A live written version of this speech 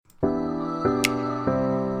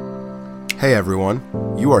Hey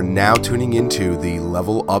everyone, you are now tuning into the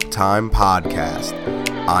Level Up Time podcast.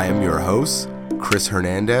 I am your host, Chris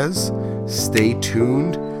Hernandez. Stay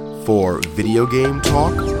tuned for video game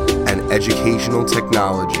talk and educational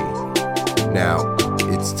technology. Now,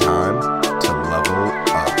 it's time to level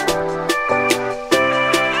up.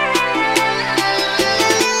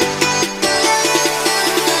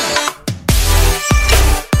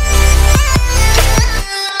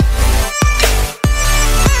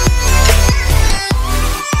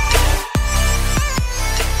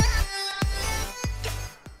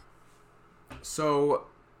 So,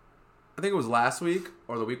 I think it was last week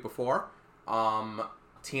or the week before,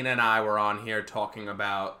 Tina and I were on here talking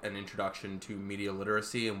about an introduction to media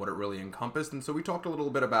literacy and what it really encompassed. And so we talked a little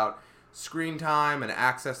bit about screen time and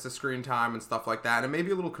access to screen time and stuff like that. And it may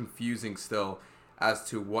be a little confusing still as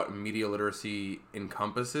to what media literacy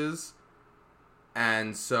encompasses.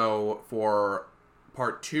 And so for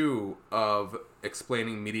part 2 of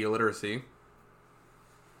explaining media literacy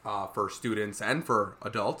for students and for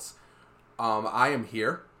adults, I am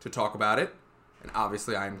here to talk about it, and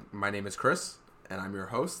obviously my name is Chris, and I'm your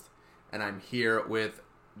host, and I'm here with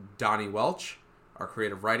Donald Welch, our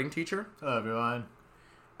creative writing teacher. Hello, everyone.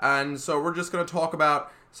 And so we're just going to talk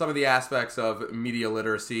about some of the aspects of media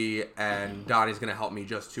literacy, and Donnie's going to help me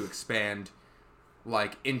just to expand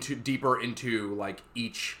deeper into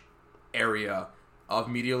each area of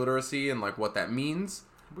media literacy and what that means.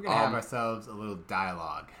 We're going to have ourselves a little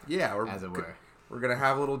dialogue. Yeah, as it were. We're going to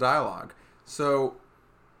have a little dialogue. So,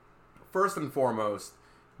 first and foremost,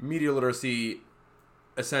 media literacy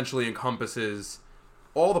essentially encompasses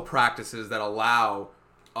all the practices that allow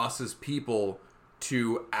us as people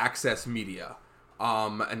to access media.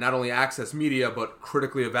 And not only access media, but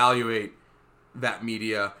critically evaluate that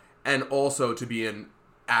media, and also to be an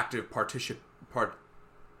active participant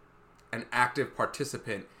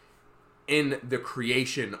in the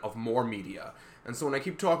creation of more media. And so when I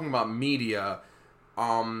keep talking about media,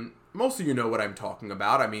 most of you know what I'm talking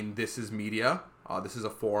about. I mean, this is media. This is a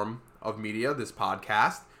form of media, this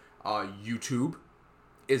podcast. YouTube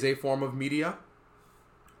is a form of media.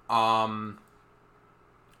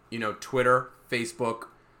 Twitter, Facebook,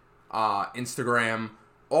 Instagram,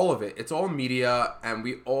 all of it. It's all media, and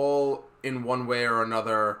we all, in one way or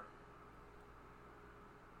another,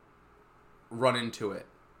 run into it.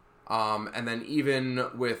 And then even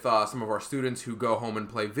with some of our students who go home and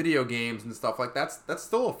play video games and stuff that's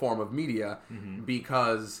still a form of media,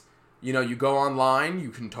 because, you go online,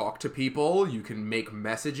 you can talk to people, you can make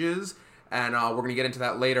messages, and we're going to get into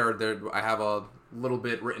that later. I have a little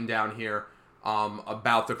bit written down here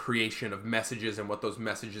about the creation of messages and what those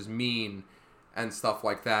messages mean and stuff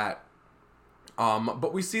like that.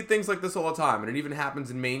 But we see things like this all the time, and it even happens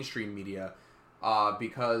in mainstream media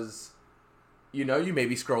because... you may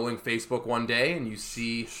be scrolling Facebook one day and you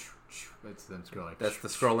see... That's them scrolling. That's the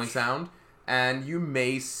scrolling sound. And you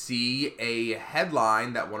may see a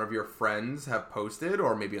headline that one of your friends have posted,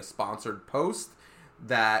 or maybe a sponsored post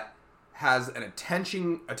that has an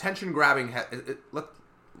attention-grabbing...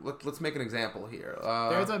 Let's make an example here.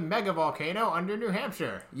 There's a mega volcano under New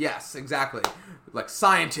Hampshire. Yes, exactly.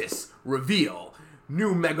 Scientists reveal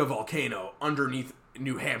new mega volcano underneath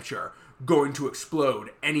New Hampshire, going to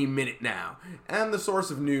explode any minute now. And the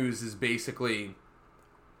source of news is basically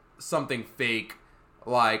something fake,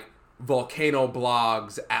 like volcano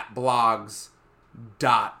blogs at blogs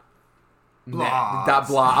dot net, dot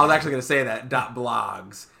blog. I was actually going to say that, dot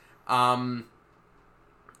blogs. And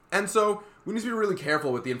so we need to be really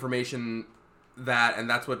careful with the information and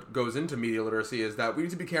that's what goes into media literacy, is that we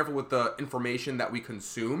need to be careful with the information that we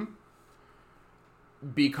consume,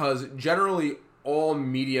 because generally all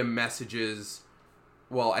media messages,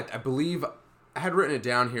 I believe I had written it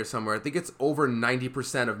down here somewhere. I think it's over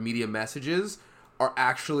 90% of media messages are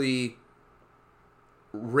actually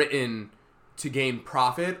written to gain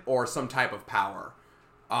profit or some type of power.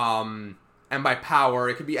 And by power,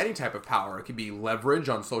 it could be any type of power. It could be leverage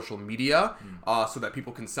on social media so that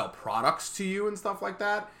people can sell products to you and stuff like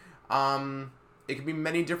that. It could be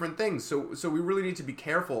many different things. So we really need to be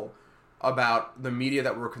careful about the media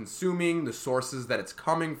that we're consuming, the sources that it's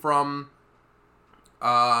coming from,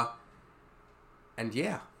 and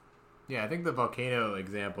yeah. Yeah, I think the volcano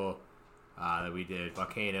example that we did,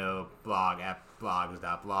 volcano blog at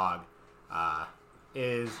blogs.blog,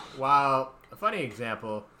 is, while a funny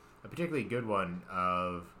example, a particularly good one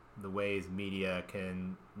of the ways media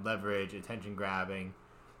can leverage attention-grabbing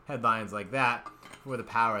headlines like that for the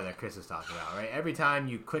power that Chris is talking about, right? Every time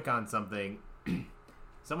you click on something,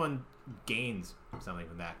 someone gains something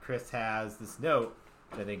from that. Chris has this note,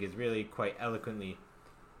 which I think is really quite eloquently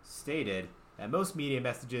stated, that most media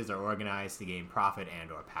messages are organized to gain profit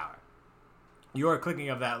and or power. Your clicking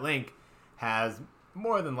of that link has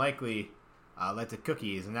more than likely led to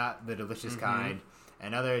cookies, not the delicious kind,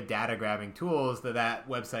 and other data-grabbing tools that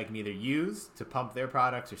website can either use to pump their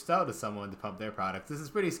products or sell to someone to pump their products. This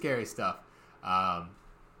is pretty scary stuff.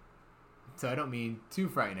 So I don't mean to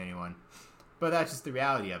frighten anyone, but that's just the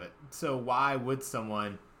reality of it. So why would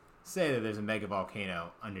someone say that there's a mega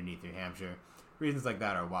volcano underneath New Hampshire? Reasons like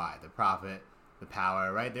that are why. The profit, the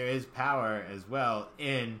power, right? There is power as well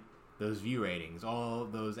in those view ratings. All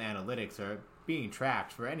those analytics are being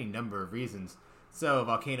tracked for any number of reasons. So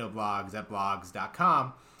Volcano Blogs at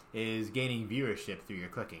blogs.com is gaining viewership through your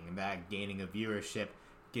clicking, and that gaining of viewership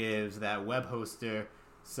gives that web hoster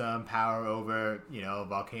some power over,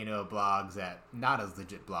 Volcano Blogs at not as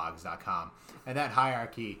legit blogs.com. And that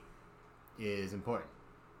hierarchy is important.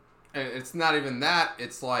 And it's not even that.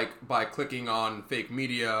 It's like by clicking on fake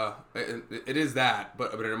media, it is that.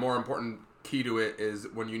 But a more important key to it is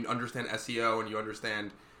when you understand SEO and you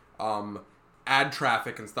understand ad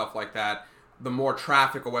traffic and stuff like that, the more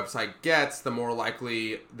traffic a website gets, the more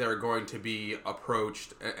likely they're going to be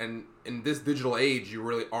approached. And in this digital age, you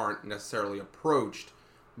really aren't necessarily approached,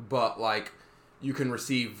 but like you can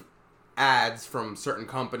receive ads from certain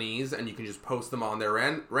companies and you can just post them on there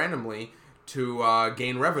randomly to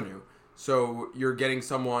gain revenue. So you're giving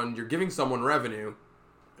someone revenue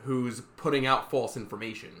who's putting out false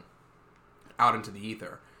information out into the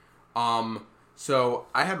ether. So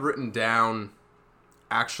I had written down,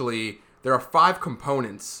 actually, there are 5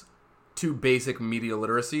 components to basic media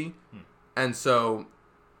literacy. And so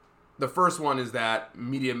the first one is that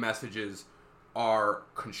media messages are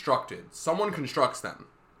constructed. Someone constructs them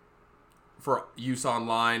for use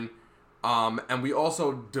online. And we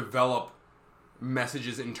also develop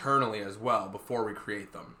messages internally as well before we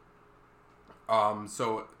create them.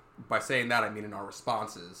 So by saying that, I mean in our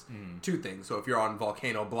responses to things. So if you're on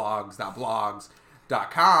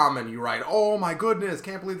volcanoblogs.blogs.com and you write, "Oh my goodness,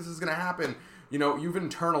 can't believe this is going to happen," you've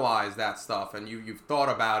internalized that stuff and you've thought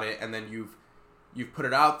about it and then you've put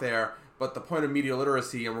it out there. But the point of media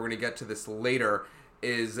literacy, and we're going to get to this later,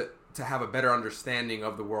 is to have a better understanding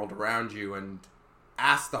of the world around you and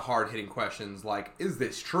ask the hard-hitting questions like, is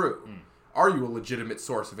this true? Are you a legitimate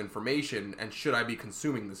source of information, and should I be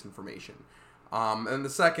consuming this information? And the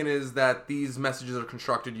second is that these messages are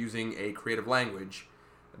constructed using a creative language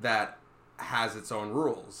that has its own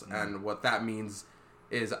rules. And what that means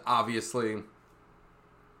is obviously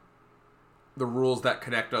the rules that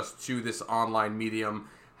connect us to this online medium,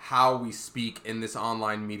 how we speak in this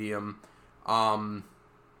online medium. I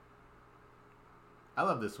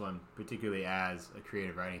love this one, particularly as a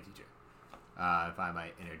creative writing teacher, if I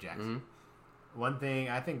might interject. One thing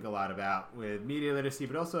I think a lot about with media literacy,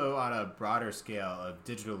 but also on a broader scale of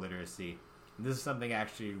digital literacy, and this is something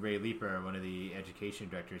actually Ray Leeper, one of the education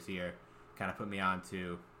directors here, kind of put me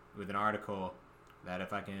onto with an article that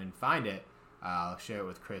if I can find it, I'll share it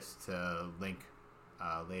with Chris to link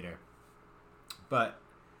later. But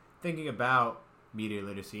thinking about media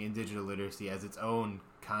literacy and digital literacy as its own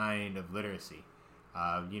kind of literacy.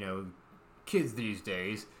 Kids these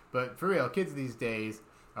days, but for real, kids these days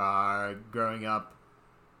are growing up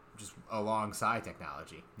just alongside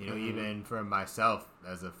technology. Even for myself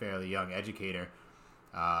as a fairly young educator,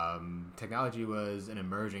 technology was an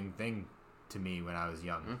emerging thing to me when I was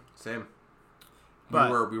young. Same.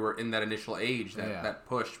 But we were in that initial age that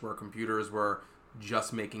pushed where computers were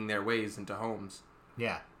just making their ways into homes.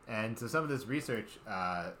 Yeah, and so some of this research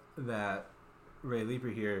that Ray Leeper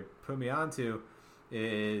here put me onto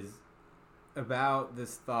is about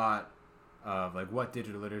this thought of like what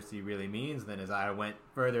digital literacy really means. Then as I went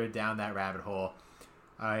further down that rabbit hole,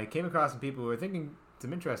 I came across some people who were thinking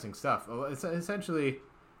some interesting stuff. It's essentially,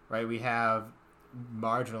 right, we have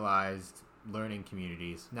marginalized learning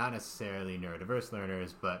communities, not necessarily neurodiverse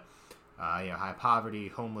learners, but high poverty,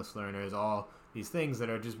 homeless learners, all these things that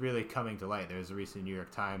are just really coming to light. There's a recent New York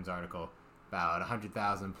Times article about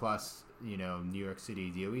 100,000 plus, New York City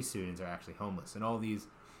DOE students are actually homeless, and all these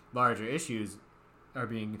larger issues are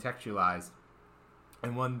being contextualized.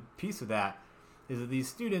 And one piece of that is that these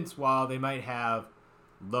students, while they might have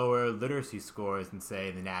lower literacy scores than,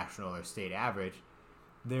 say, the national or state average,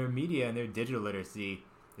 their media and their digital literacy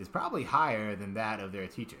is probably higher than that of their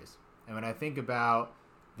teachers. And when I think about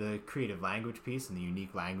the creative language piece and the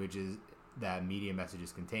unique languages that media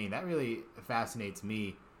messages contain, that really fascinates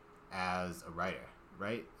me as a writer,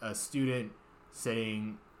 right? A student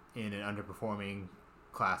sitting in an underperforming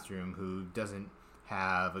classroom who doesn't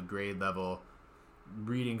have a grade level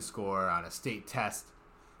reading score on a state test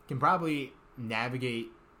can probably navigate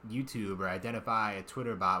YouTube or identify a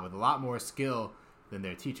Twitter bot with a lot more skill than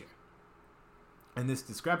their teacher. And this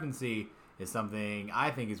discrepancy is something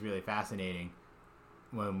I think is really fascinating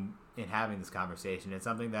when in having this conversation. It's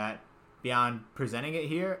something that, beyond presenting it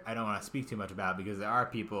here, I don't want to speak too much about, because there are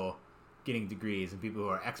people getting degrees and people who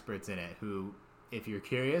are experts in it who, if you're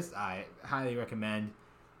curious, I highly recommend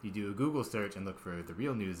you do a Google search and look for the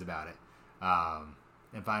real news about it,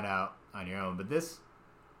 and find out on your own. But this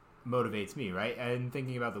motivates me, right? And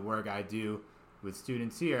thinking about the work I do with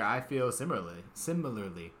students here, I feel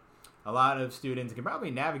similarly. A lot of students can probably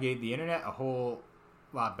navigate the internet a whole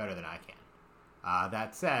lot better than I can.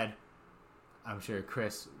 That said, I'm sure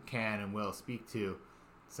Chris can and will speak to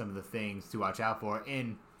some of the things to watch out for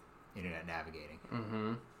in internet navigating.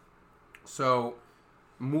 Mm-hmm. So,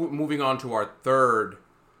 moving on to our third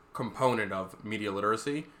component of media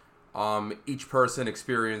literacy, each person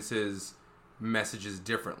experiences messages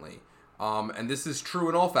differently. And this is true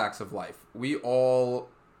in all facts of life. We all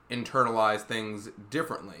internalize things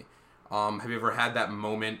differently. Have you ever had that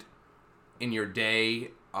moment in your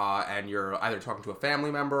day and you're either talking to a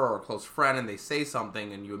family member or a close friend and they say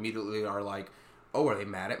something and you immediately are like, oh, are they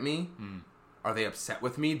mad at me? Are they upset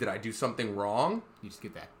with me? Did I do something wrong? You just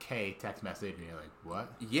get that K text message and you're like,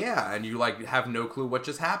 what? Yeah, and you like have no clue what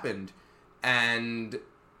just happened. And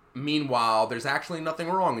meanwhile, there's actually nothing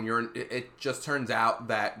wrong, and it just turns out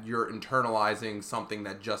that you're internalizing something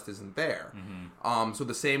that just isn't there. Mm-hmm. So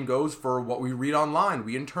the same goes for what we read online.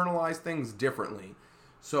 We internalize things differently.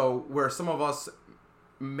 So where some of us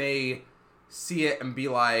may see it and be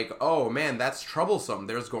like, oh man, that's troublesome.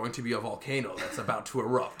 There's going to be a volcano that's about to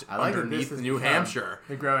erupt underneath New Hampshire.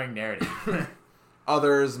 The growing narrative.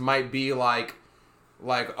 Others might be like,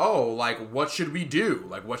 oh, like, what should we do?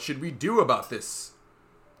 Like, what should we do about this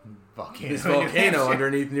volcano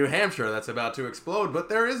underneath New Hampshire that's about to explode? But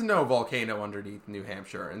there is no volcano underneath New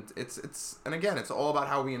Hampshire, and and again, it's all about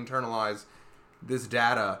how we internalize this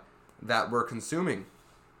data that we're consuming.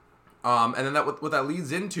 And then what that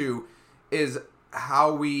leads into is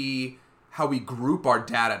how we group our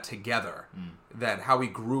data together. That how we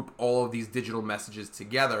group all of these digital messages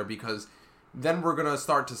together, because then we're gonna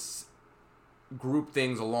start to group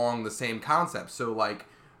things along the same concept. So like,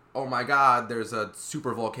 oh my God, there's a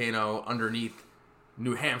super volcano underneath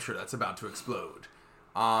New Hampshire that's about to explode.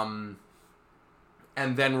 And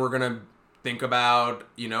then we're going to think about,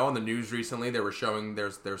 in the news recently, they were showing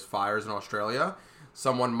there's fires in Australia.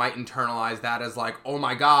 Someone might internalize that as like, oh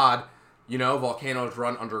my God, volcanoes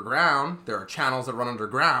run underground. There are channels that run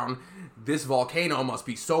underground. This volcano must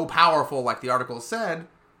be so powerful, like the article said,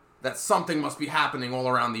 that something must be happening all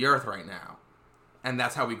around the earth right now. And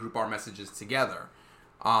that's how we group our messages together.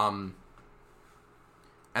 And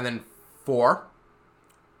then 4,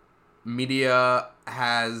 media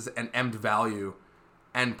has an emmed value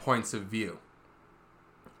and points of view.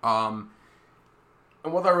 And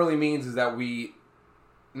what that really means is that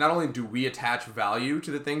not only do we attach value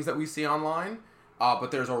to the things that we see online,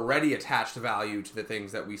 but there's already attached value to the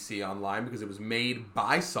things that we see online because it was made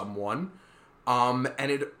by someone.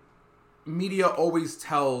 And media always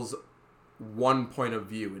tells one point of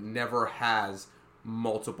view. It never has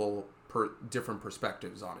multiple different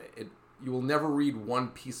perspectives on it. You will never read one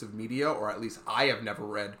piece of media, or at least I have never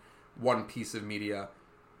read one piece of media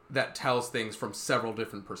that tells things from several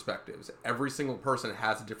different perspectives. Every single person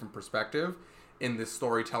has a different perspective in this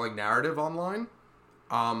storytelling narrative online.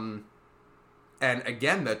 And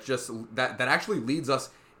again, that actually leads us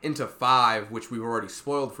into 5, which we've already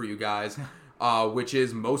spoiled for you guys, which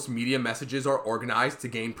is most media messages are organized to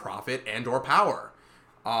gain profit and or power.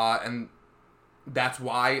 And that's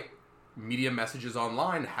why media messages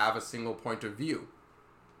online have a single point of view.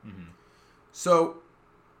 Mm-hmm. So,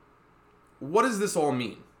 what does this all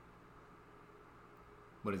mean?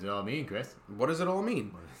 What does it all mean, Chris? What does it all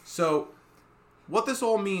mean? So, what this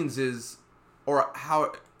all means is, or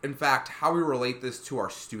how we relate this to our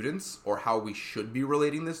students, or how we should be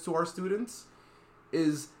relating this to our students,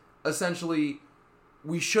 is essentially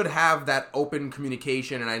we should have that open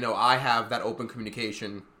communication, and I know I have that open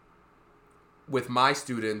communication with my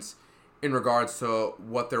students in regards to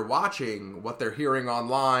what they're watching, what they're hearing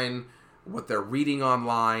online, what they're reading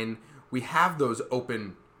online. We have those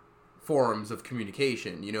open forums of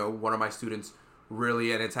communication. One of my students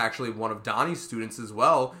really, and it's actually one of Donnie's students as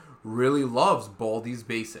well, really loves Baldy's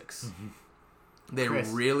Basics.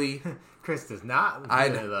 Chris does not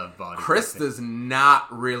really love Baldy's Chris Basics. does not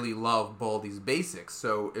really love Baldy's Basics.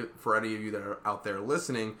 So for any of you that are out there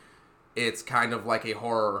listening, it's kind of like a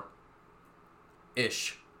horror-ish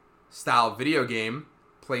style video game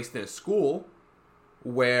placed in a school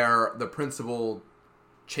where the principal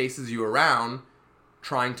chases you around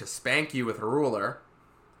trying to spank you with a ruler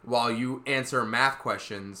while you answer math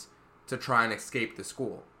questions to try and escape the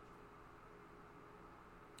school.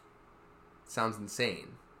 Sounds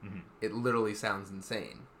insane. Mm-hmm. It literally sounds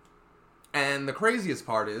insane. And the craziest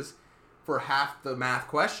part is, for half the math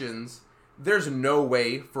questions, there's no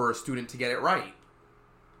way for a student to get it right.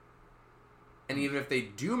 And even if they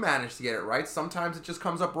do manage to get it right, sometimes it just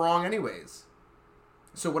comes up wrong anyways.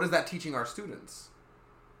 So what is that teaching our students?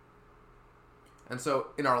 And so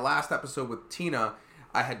in our last episode with Tina,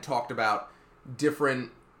 I had talked about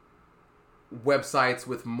different websites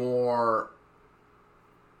with more,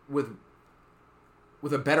 with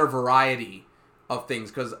a better variety of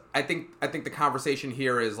things. Because I think the conversation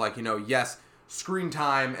here is like, yes, screen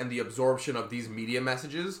time and the absorption of these media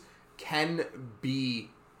messages can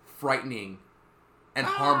be frightening and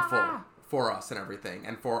harmful for us and everything,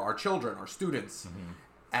 and for our children, our students,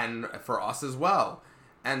 and for us as well.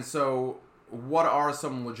 And so what are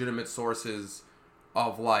some legitimate sources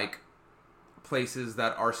of like places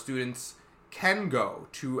that our students can go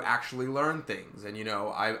to actually learn things? And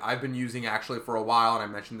I've been using, actually for a while, and I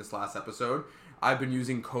mentioned this last episode, I've been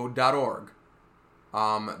using code.org.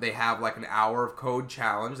 They have like an hour of code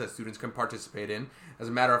challenge that students can participate in. As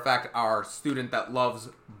a matter of fact, our student that loves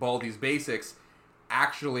Baldi's Basics,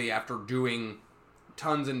 actually, after doing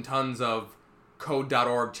tons and tons of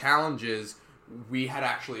code.org challenges, we had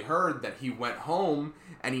actually heard that he went home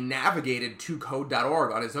and he navigated to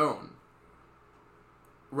code.org on his own,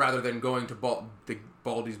 rather than going to the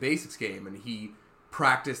Baldi's Basics game, and he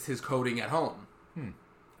practiced his coding at home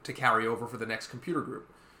to carry over for the next computer group.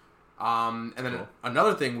 And then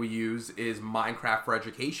another thing we use is Minecraft for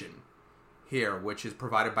Education here, which is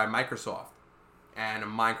provided by Microsoft. And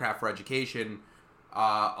Minecraft for Education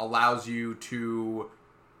allows you to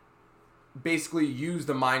basically use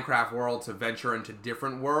the Minecraft world to venture into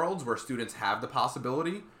different worlds where students have the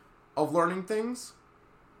possibility of learning things.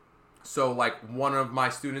 So, like, one of my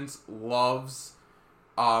students loves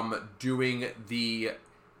doing the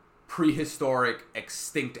prehistoric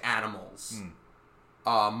extinct animals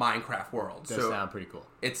Minecraft world. Does sound pretty cool.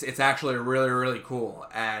 It's actually really, really cool.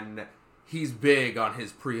 And he's big on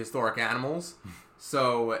his prehistoric animals.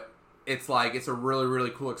 So it's like, it's a really,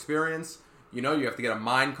 really cool experience. You have to get a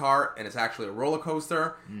mine cart, and it's actually a roller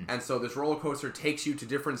coaster. And so this roller coaster takes you to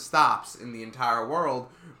different stops in the entire world,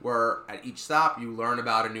 where at each stop you learn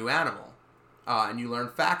about a new animal. And you learn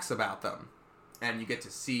facts about them. And you get to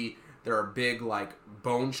see, there are big like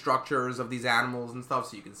bone structures of these animals and stuff,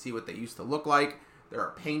 so you can see what they used to look like. There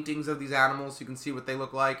are paintings of these animals, so you can see what they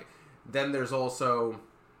look like. Then there's also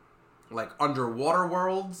like underwater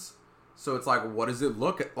worlds. So it's like, what does it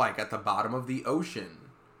look like at the bottom of the ocean?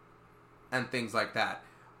 And things like that.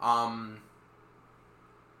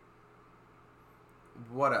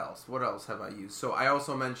 What else? What else have I used? So I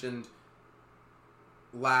also mentioned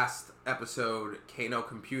last episode Kano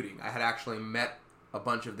Computing. I had actually met a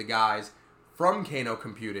bunch of the guys from Kano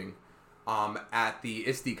Computing at the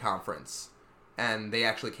ISTE conference. And they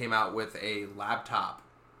actually came out with a laptop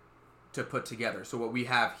to put together. So what we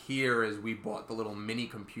have here is we bought the little mini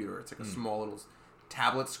computer. It's like a small little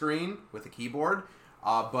tablet screen with a keyboard.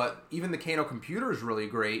 But even the Kano computer is really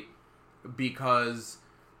great because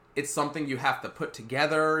it's something you have to put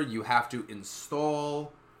together. You have to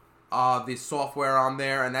install the software on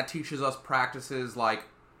there. And that teaches us practices like,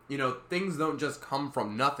 things don't just come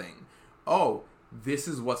from nothing. Oh, this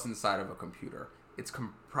is what's inside of a computer. It's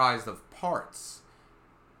comprised of parts.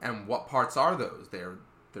 And what parts are those?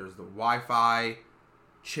 There's the Wi-Fi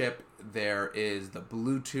chip. There is the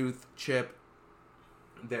Bluetooth chip.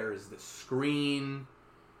 There's the screen.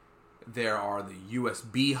 There are the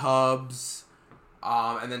USB hubs.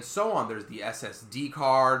 And then so on. There's the SSD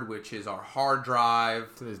card, which is our hard drive.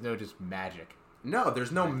 So there's no just magic. No,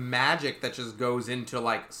 there's no magic that just goes into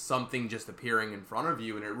like something just appearing in front of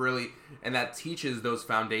you. And that teaches those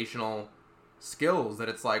foundational skills that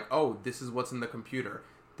it's like, oh, this is what's in the computer.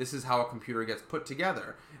 This is how a computer gets put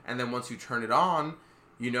together. And then once you turn it on,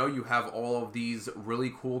 you have all of these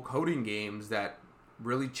really cool coding games that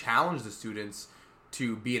really challenge the students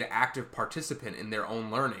to be an active participant in their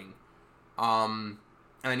own learning. And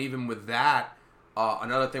even with that,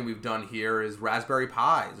 another thing we've done here is Raspberry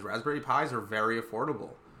Pis. Raspberry Pis are very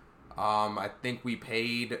affordable. I think we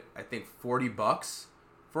paid, $40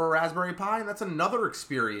 for a Raspberry Pi, and that's another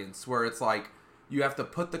experience where it's like you have to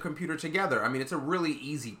put the computer together. I mean, it's a really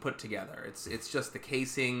easy put together. It's just the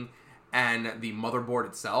casing and the motherboard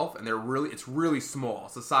itself, and it's really small.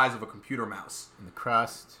 It's the size of a computer mouse. And the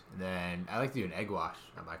crust, and then I like to do an egg wash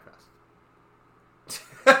on my crust.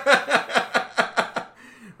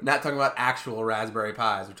 not talking about actual Raspberry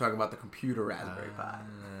Pis. We're talking about the computer Raspberry Pi.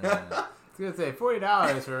 I was going to say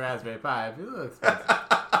 $40 for a Raspberry Pi. It's a little expensive.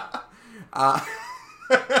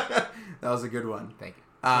 That was a good one. Thank you.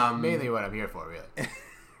 Mainly what I'm here for,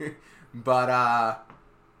 really. But,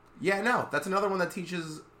 yeah, no, that's another one that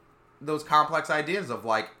teaches those complex ideas of,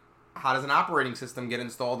 like, how does an operating system get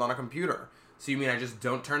installed on a computer? So you mean I just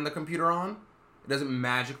don't turn the computer on? It doesn't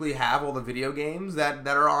magically have all the video games that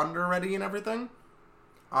are on already and everything?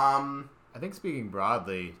 I think speaking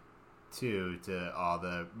broadly, too, to all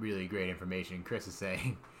the really great information Chris is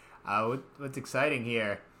saying, what's exciting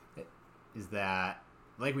here is that,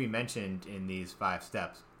 like we mentioned in these 5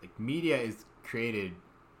 steps, like media is created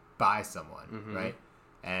by someone, right?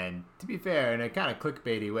 And to be fair, in a kind of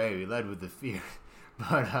clickbaity way, we led with the fear.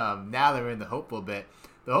 But now that we're in the hopeful bit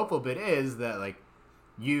is that, like,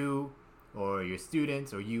 you or your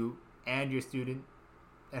students or you and your student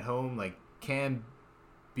at home, like, can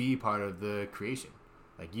be part of the creation.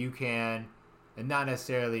 Like, you can, and not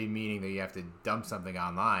necessarily meaning that you have to dump something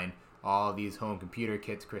online. All these home computer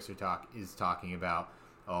kits Chris is talking about,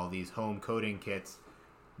 all these home coding kits,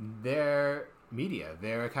 they're media.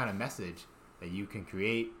 They're a kind of message that you can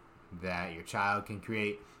create, that your child can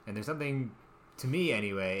create. And there's something, to me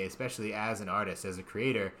anyway, especially as an artist, as a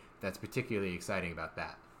creator, that's particularly exciting about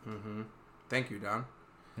that. Thank you, Don.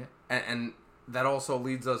 Yeah. And that also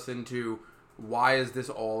leads us into why is this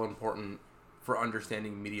all important for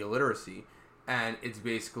understanding media literacy? And it's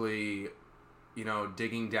basically, you know,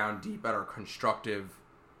 digging down deep at our constructive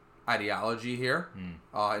ideology here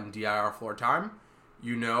in DIR Floor Time.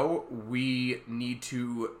 You know, we need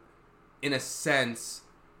to, in a sense,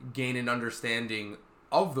 gain an understanding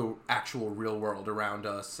of the actual real world around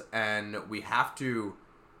us, and we have to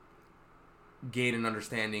gain an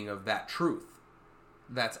understanding of that truth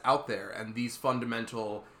that's out there. And these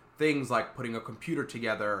fundamental things like putting a computer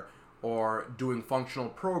together or doing functional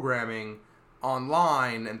programming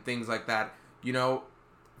online and things like that, you know,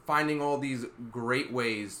 finding all these great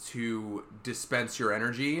ways to dispense your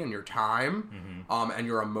energy and your time and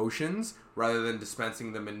your emotions rather than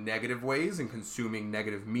dispensing them in negative ways and consuming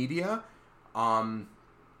negative media,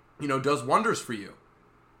 you know, does wonders for you.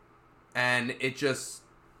 And it just,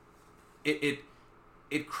 it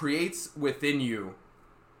creates within you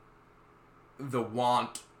the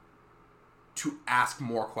want to ask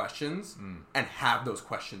more questions and have those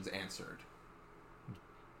questions answered.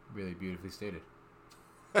 Really beautifully stated.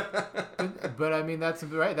 But I mean, that's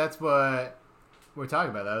right. That's what we're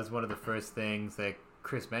talking about. That was one of the first things that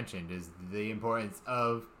Chris mentioned, is the importance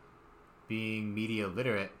of being media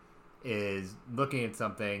literate, is looking at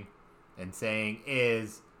something and saying,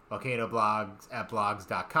 is volcanoblogs at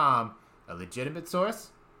blogs.com a legitimate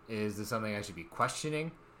source? Is this something I should be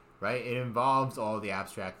questioning? Right? It involves all the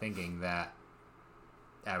abstract thinking that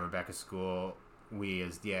at Rebecca's school, we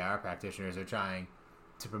as DIR practitioners are trying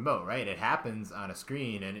to promote, right? It happens on a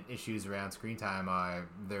screen, and issues around screen time are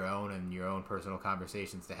their own and your own personal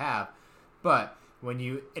conversations to have. But when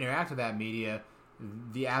you interact with that media,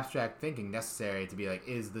 the abstract thinking necessary to be like,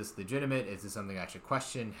 is this legitimate? Is this something I should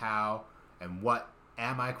question? How and what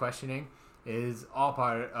am I questioning? Is all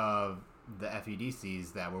part of the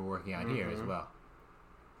FEDCs that we're working on here as well.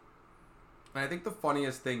 And I think the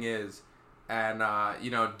funniest thing is, and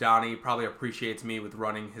you know, Donnie probably appreciates me with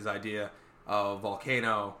running his idea of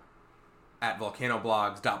Volcano at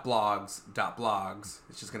volcanoblogs.blogs.blogs.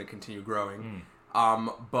 It's just going to continue growing.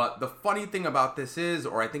 But the funny thing about this is,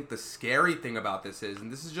 or I think the scary thing about this is,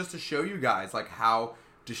 and this is just to show you guys like how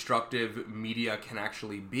destructive media can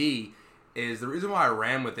actually be, is the reason why I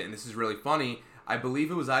ran with it, and this is really funny, I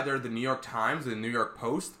believe it was either the New York Times or the New York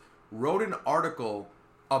Post wrote an article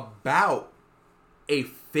about a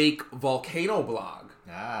fake volcano blog.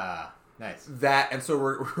 Ah, nice. And so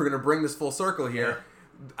we're going to bring this full circle here.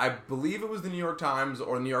 I believe it was the New York Times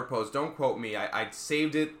or the New York Post. Don't quote me. I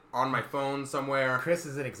saved it on my phone somewhere. Chris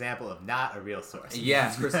is an example of not a real source.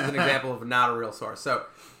 Yes, Chris is an example of not a real source. So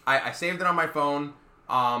I saved it on my phone,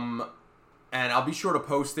 and I'll be sure to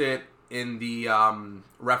post it in the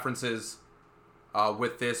references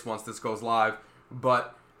with this once this goes live.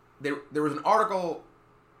 But there was an article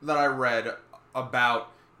that I read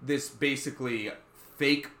about this basically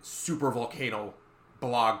fake supervolcano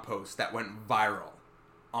blog post that went viral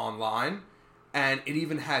online, and it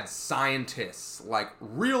even had scientists, like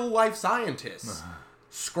real life scientists,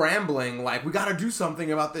 scrambling like, we gotta do something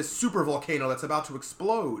about this supervolcano that's about to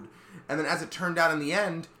explode. And then as it turned out in the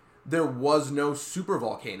end, there was no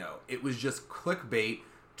supervolcano. It was just clickbait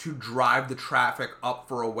to drive the traffic up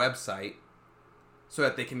for a website so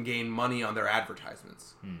that they can gain money on their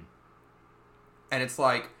advertisements. And it's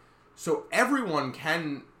like, so everyone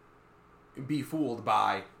can be fooled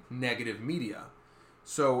by negative media.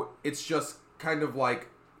 So it's just kind of like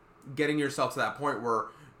getting yourself to that point where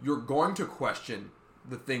you're going to question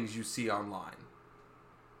the things you see online.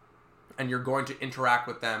 And you're going to interact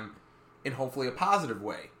with them in hopefully a positive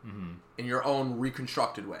way. Mm-hmm. In your own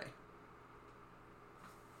reconstructed way.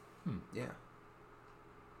 Yeah.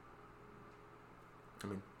 I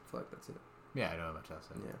mean, I feel like that's it. Yeah, I don't have much else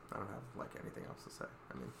to say. Yeah, I don't have like anything else to say.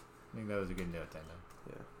 I mean, I think that was a good note, then.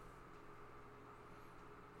 yeah.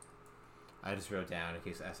 I just wrote down in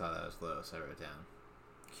case I saw that was low, so I wrote down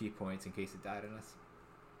key points in case it died on us.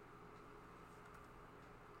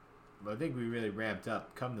 But I think we really ramped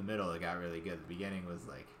up. Come the middle, it got really good. The beginning was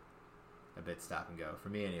like a bit stop and go. For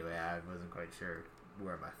me, anyway, I wasn't quite sure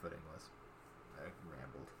where my footing was. I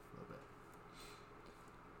rambled a little bit.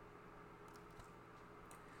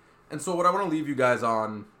 And so what I want to leave you guys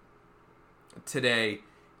on today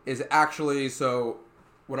is actually, so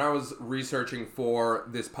when I was researching for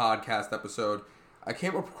this podcast episode, I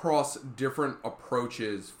came across different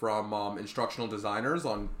approaches from instructional designers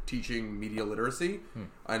on teaching media literacy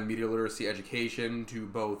and media literacy education to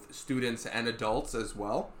both students and adults as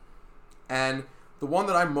well. And the one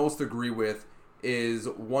that I most agree with is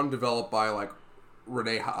one developed by like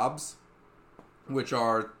Renee Hobbs, which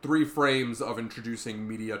are 3 frames of introducing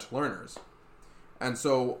media to learners. And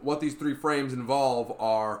so what these 3 frames involve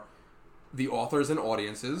are the authors and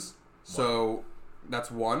audiences. So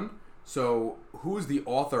that's one. So who's the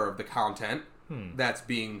author of the content that's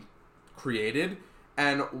being created,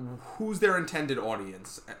 and who's their intended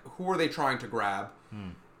audience? Who are they trying to grab?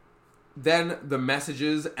 Then the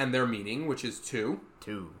messages and their meaning, which is 2.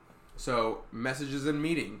 So messages and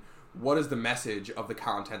meaning. What is the message of the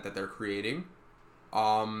content that they're creating?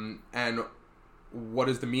 And what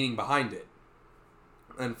is the meaning behind it?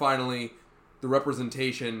 And finally, the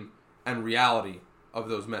representation and reality of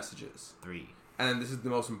those messages. 3. And this is the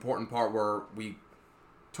most important part where we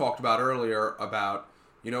talked about earlier about,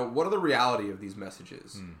 what are the reality of these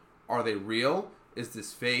messages? Are they real? Is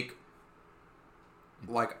this fake?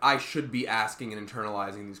 Like, I should be asking and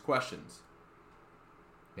internalizing these questions.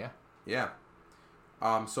 Yeah. Yeah.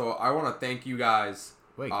 So I want to thank you guys.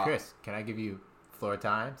 Wait, Chris, can I give you floor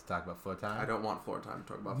time to talk about floor time? I don't want floor time to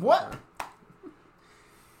talk about floor What? time.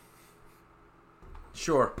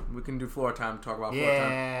 Sure, we can do floor time to talk about floor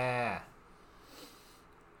time. Yeah.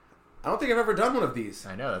 I don't think I've ever done one of these.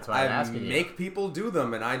 I know, that's why I'm asking I you. make people do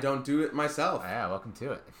them, and I don't do it myself. Oh, yeah, welcome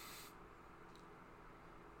to it.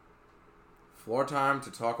 Floor time to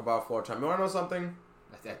talk about floor time. You want to know something?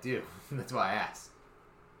 I do. That's why I asked.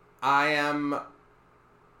 I am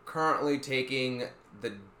currently taking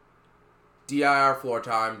the DIR Floor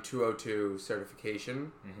Time 202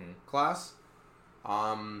 certification class.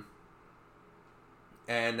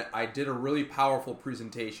 And I did a really powerful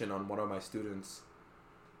presentation on one of my students.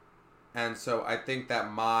 And so I think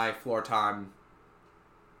that my floor time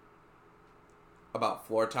about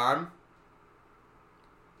floor time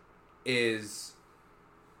is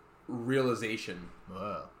realization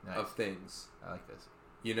Whoa, nice. of things. I like this.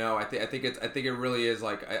 I think it really is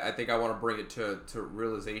like I think I want to bring it to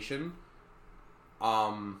realization,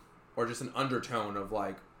 or just an undertone of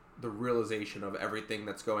like the realization of everything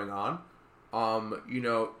that's going on.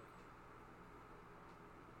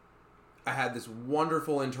 I had this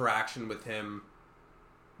wonderful interaction with him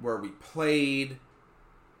where we played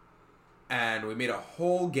and we made a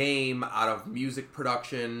whole game out of music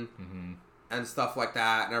production and stuff like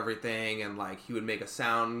that and everything. And like he would make a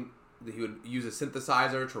sound, he would use a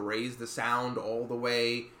synthesizer to raise the sound all the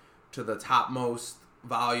way to the topmost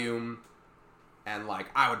volume. And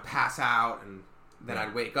like I would pass out and then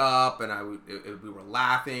I'd wake up and we were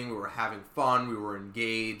laughing, we were having fun, we were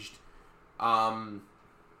engaged.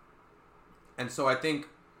 And so I think,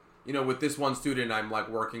 with this one student, I'm like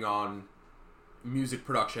working on music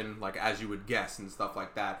production, like as you would guess and stuff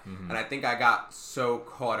like that. And I think I got so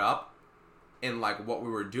caught up in like what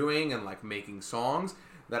we were doing and like making songs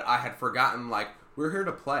that I had forgotten like we're here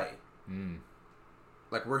to play.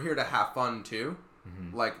 Like we're here to have fun too.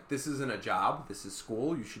 Like this isn't a job, this is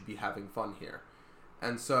school, you should be having fun here.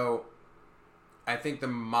 And so I think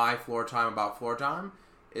my floor time about floor time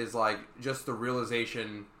is like just the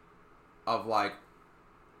realization of like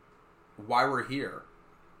why we're here,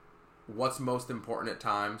 what's most important at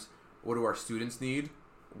times, what do our students need,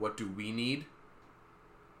 what do we need,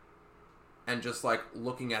 and just like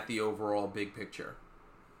looking at the overall big picture.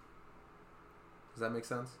 Does that make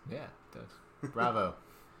sense? Yeah, it does. Bravo.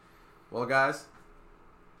 Well, guys,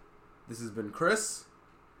 this has been Chris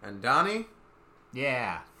and Donnie.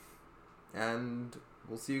 Yeah. And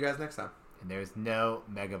we'll see you guys next time. And there's no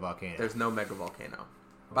mega volcano. There's no mega volcano.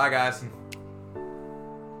 Bye, guys.